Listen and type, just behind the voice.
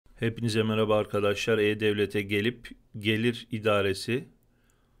Hepinize merhaba arkadaşlar. E-Devlet'e gelip Gelir İdaresi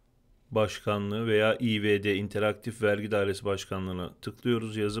Başkanlığı veya İVD İnteraktif Vergi Dairesi Başkanlığı'na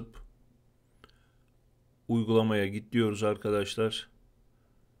tıklıyoruz yazıp uygulamaya git diyoruz arkadaşlar.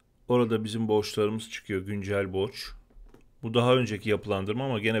 Orada bizim borçlarımız çıkıyor. Güncel borç. Bu daha önceki yapılandırma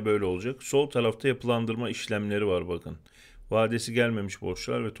ama gene böyle olacak. Sol tarafta yapılandırma işlemleri var bakın. Vadesi gelmemiş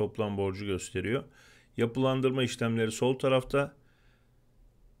borçlar ve toplam borcu gösteriyor. Yapılandırma işlemleri sol tarafta.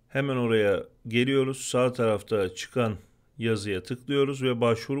 Hemen oraya geliyoruz. Sağ tarafta çıkan yazıya tıklıyoruz ve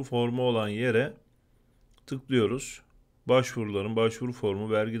başvuru formu olan yere tıklıyoruz. Başvuru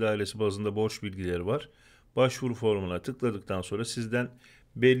formu vergi dairesi bazında borç bilgileri var. Başvuru formuna tıkladıktan sonra sizden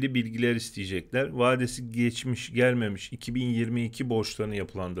belli bilgiler isteyecekler. Vadesi geçmiş gelmemiş 2022 borçlarını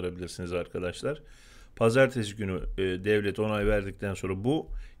yapılandırabilirsiniz arkadaşlar. Pazartesi günü devlet onay verdikten sonra bu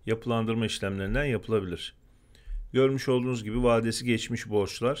yapılandırma işlemlerinden yapılabilir. Görmüş olduğunuz gibi vadesi geçmiş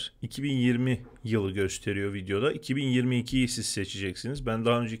borçlar 2020 yılı gösteriyor videoda. 2022'yi siz seçeceksiniz. Ben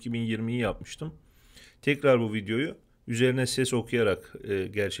daha önce 2020'yi yapmıştım. Tekrar bu videoyu üzerine ses okuyarak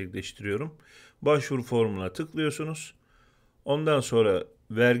gerçekleştiriyorum. Başvuru formuna tıklıyorsunuz. Ondan sonra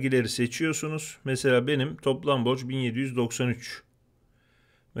vergileri seçiyorsunuz. Mesela benim toplam borç 1793.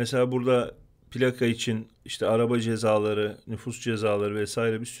 Mesela burada plaka için işte araba cezaları, nüfus cezaları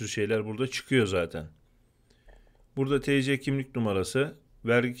vesaire bir sürü şeyler burada çıkıyor zaten. Burada TC kimlik numarası,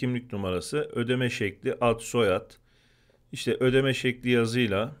 vergi kimlik numarası, ödeme şekli, ad, soyad, işte ödeme şekli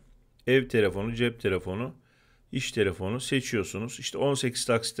yazıyla ev telefonu, cep telefonu, iş telefonu seçiyorsunuz. İşte 18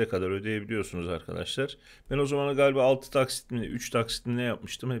 taksite kadar ödeyebiliyorsunuz arkadaşlar. Ben o zaman galiba 6 taksit mi, 3 taksit mi ne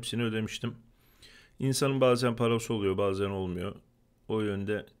yapmıştım? Hepsini ödemiştim. İnsanın bazen parası oluyor, bazen olmuyor. O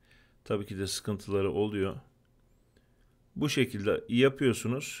yönde tabii ki de sıkıntıları oluyor. Bu şekilde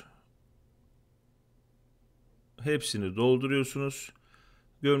yapıyorsunuz. Hepsini dolduruyorsunuz.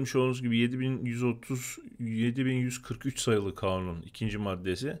 Görmüş olduğunuz gibi 7143 sayılı kanun ikinci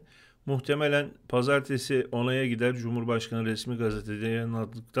maddesi. Muhtemelen pazartesi onaya gider, Cumhurbaşkanı resmi gazetede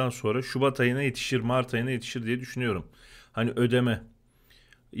yayınladıktan sonra Şubat ayına yetişir, Mart ayına yetişir diye düşünüyorum. Hani ödeme,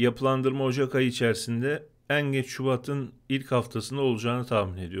 yapılandırma Ocak ayı içerisinde en geç Şubat'ın ilk haftasında olacağını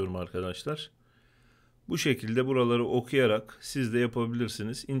tahmin ediyorum arkadaşlar. Bu şekilde buraları okuyarak siz de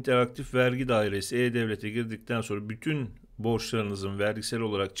yapabilirsiniz. İnteraktif Vergi Dairesi E-Devlet'e girdikten sonra bütün borçlarınızın vergisel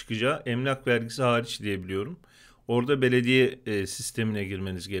olarak çıkacağı, emlak vergisi hariç diye biliyorum. Orada belediye sistemine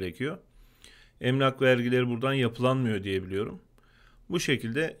girmeniz gerekiyor. Emlak vergileri buradan yapılanmıyor diye biliyorum. Bu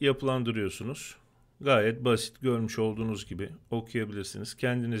şekilde yapılandırıyorsunuz. Gayet basit, görmüş olduğunuz gibi okuyabilirsiniz.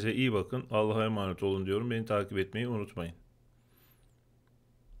 Kendinize iyi bakın. Allah'a emanet olun diyorum. Beni takip etmeyi unutmayın.